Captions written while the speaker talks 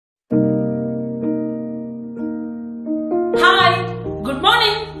Hi, good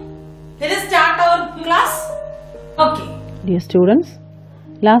morning. Let us start our class. Okay. Dear students,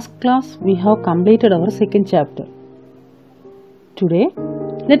 last class we have completed our second chapter. Today,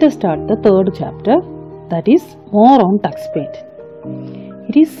 let us start the third chapter, that is more on Tux Paint.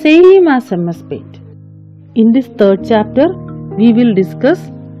 It is same as MS Paint. In this third chapter, we will discuss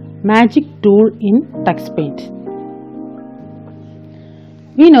magic tool in Tux Paint.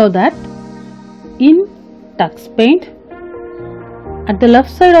 We know that in Tux Paint, at the left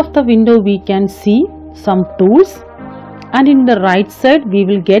side of the window we can see some tools, and in the right side we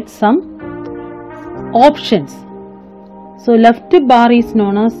will get some options. So left bar is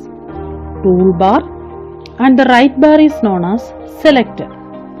known as toolbar and the right bar is known as selector.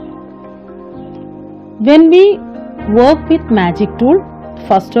 When we work with magic tool,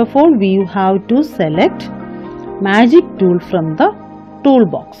 first of all we have to select magic tool from the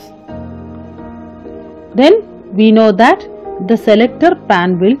toolbox. Then we know that the selector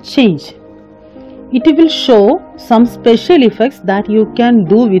pane will change. It will show some special effects that you can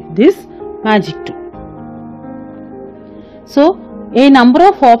do with this magic tool. So, a number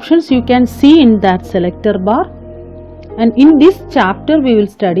of options you can see in that selector bar, and in this chapter we will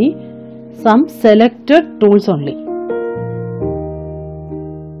study some selected tools only.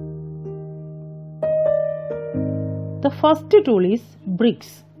 The first tool is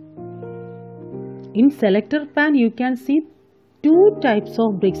bricks. In selector pane you can see two types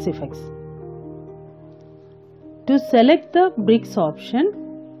of bricks effects. To select the bricks option,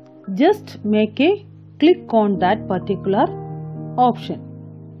 just make a click on that particular option.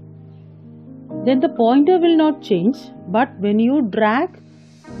 Then the pointer will not change, but when you drag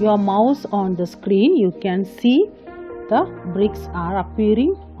your mouse on the screen, you can see the bricks are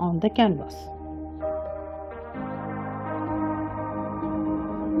appearing on the canvas.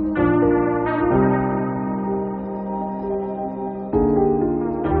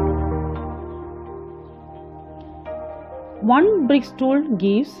 One bricks tool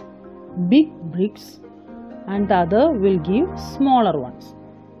gives big bricks and the other will give smaller ones.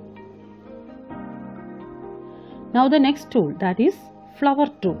 Now the next tool, that is flower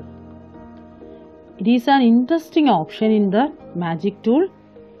tool. It is an interesting option in the magic tool.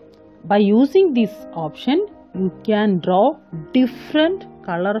 By using this option, you can draw different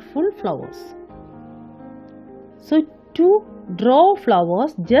colorful flowers. So to draw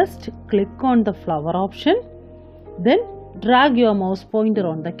flowers, just click on the flower option, then drag your mouse pointer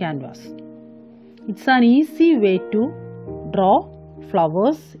on the canvas. It's an easy way to draw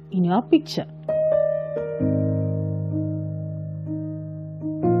flowers in your picture.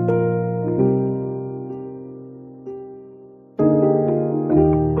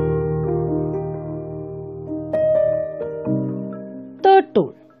 Third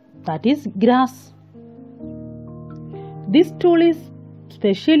tool, that is grass. This tool is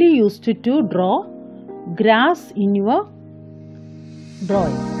specially used to draw grass in your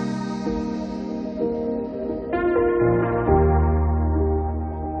drawing.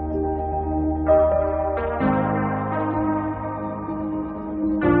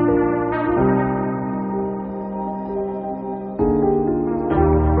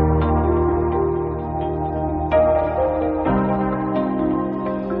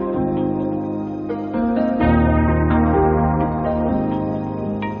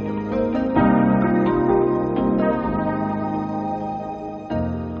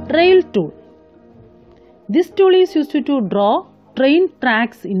 Rail tool. This tool is used to draw train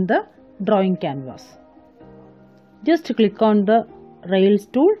tracks in the drawing canvas. Just click on the rails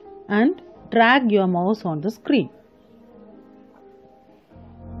tool and drag your mouse on the screen.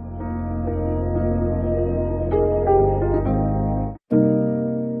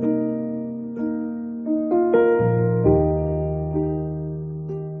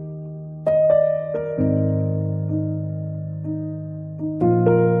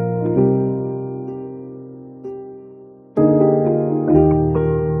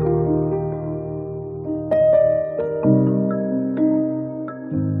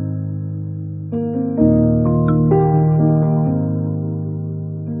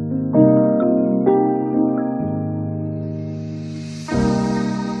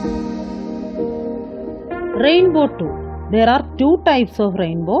 Rainbow tool. There are two types of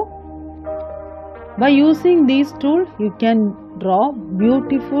rainbow. By using these tools, you can draw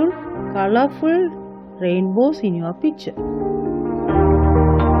beautiful, colorful rainbows in your picture.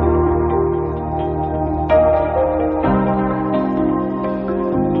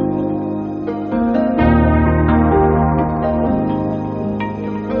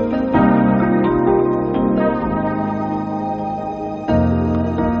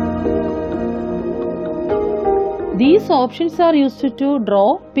 These options are used to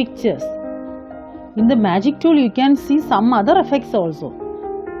draw pictures. In the magic tool you can see some other effects also.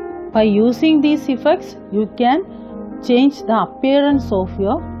 By using these effects you can change the appearance of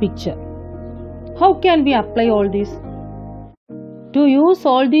your picture. How can we apply all these? To use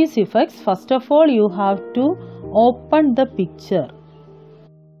all these effects, first of all you have to open the picture.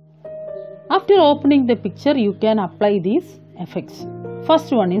 After opening the picture you can apply these effects.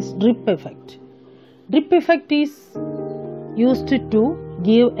 First one is drip effect. Drip effect is used to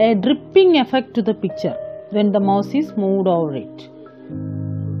give a dripping effect to the picture when the mouse is moved over it.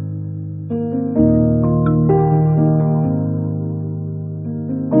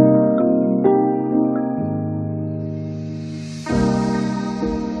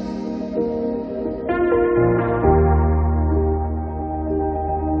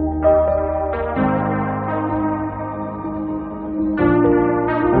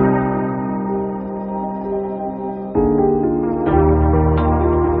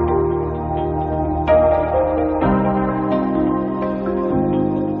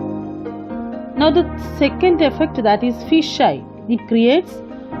 Now the second effect, that is fisheye. It creates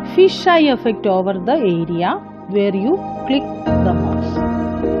fisheye effect over the area where you click the mouse.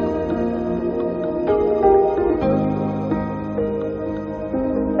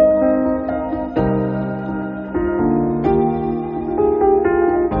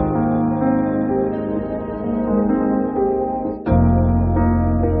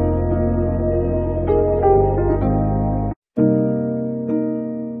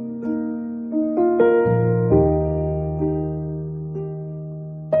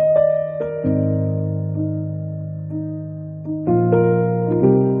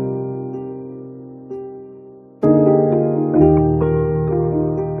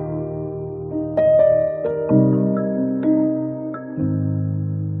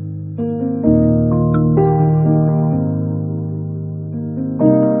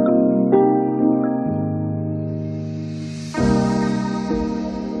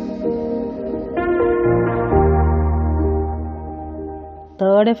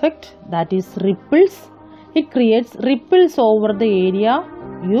 Third effect, that is ripples. It creates ripples over the area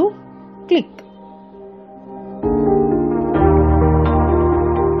you click.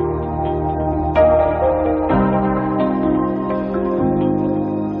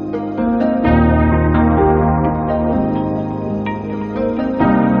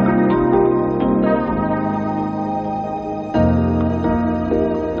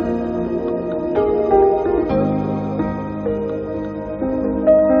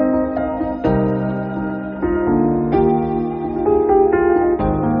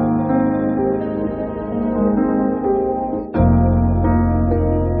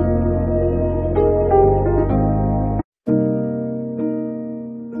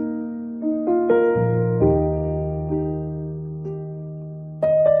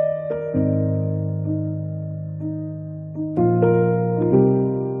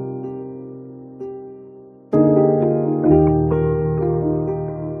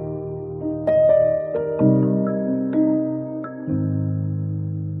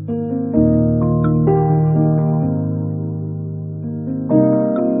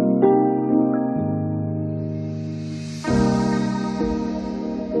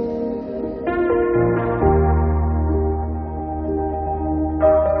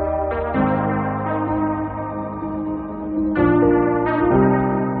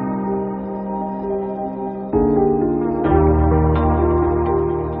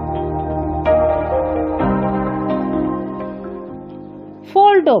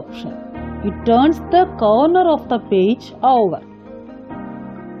 Fold option. It turns the corner of the page over.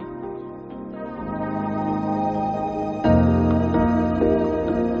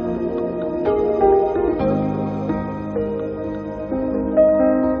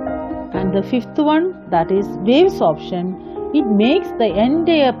 And the fifth one, that is waves option. It makes the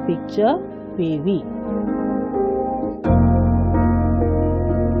entire picture wavy.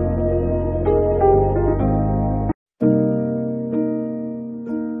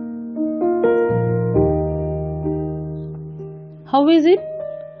 How is it?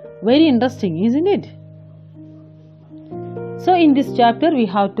 Very interesting, isn't it? So in this chapter we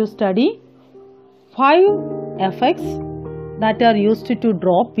have to study 5 effects that are used to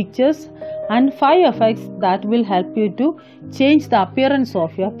draw pictures and 5 effects that will help you to change the appearance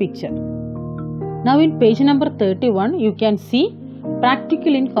of your picture. Now in page number 31 you can see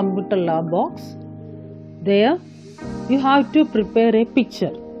practical in computer lab box. There you have to prepare a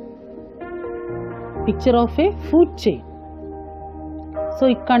picture of a food chain. So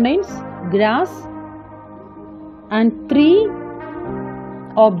it contains grass and 3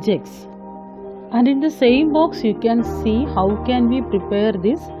 objects. And in the same box you can see how can we prepare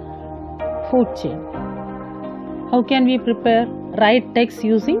this food chain. How can we prepare? Write text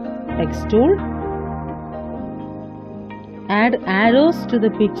using text tool. Add arrows to the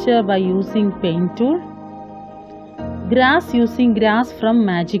picture by using pen tool. Grass using grass from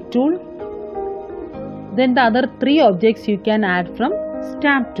magic tool. Then the other 3 objects you can add from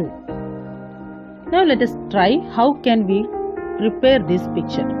stamp tool. Now let us try how can we prepare this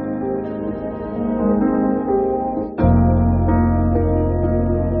picture.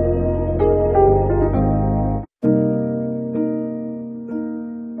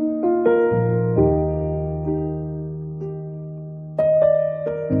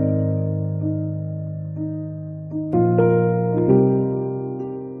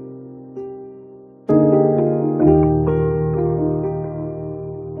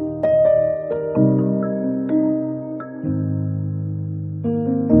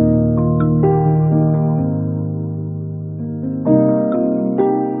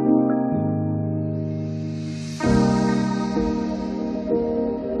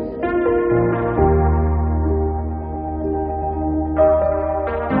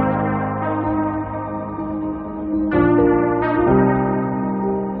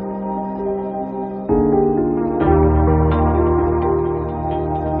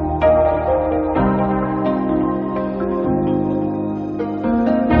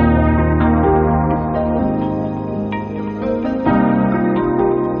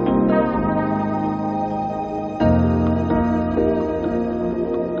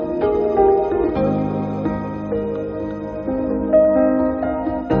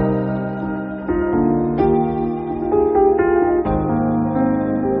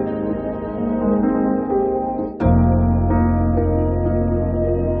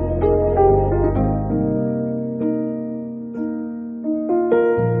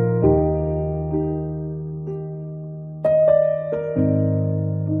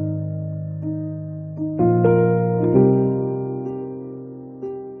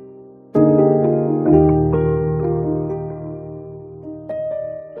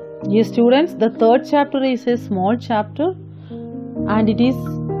 Dear students, the 3rd chapter is a small chapter and it is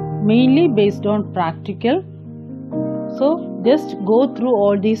mainly based on practical. So just go through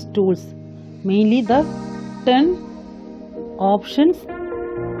all these tools, mainly the 10 options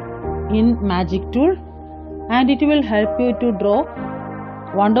in magic tool, and it will help you to draw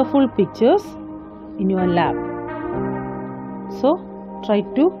wonderful pictures in your lab. So try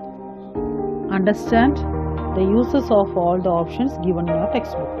to understand the uses of all the options given in your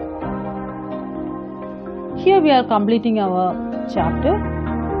textbook. Here we are completing our chapter.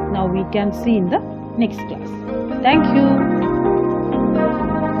 Now we can see in the next class. Thank you.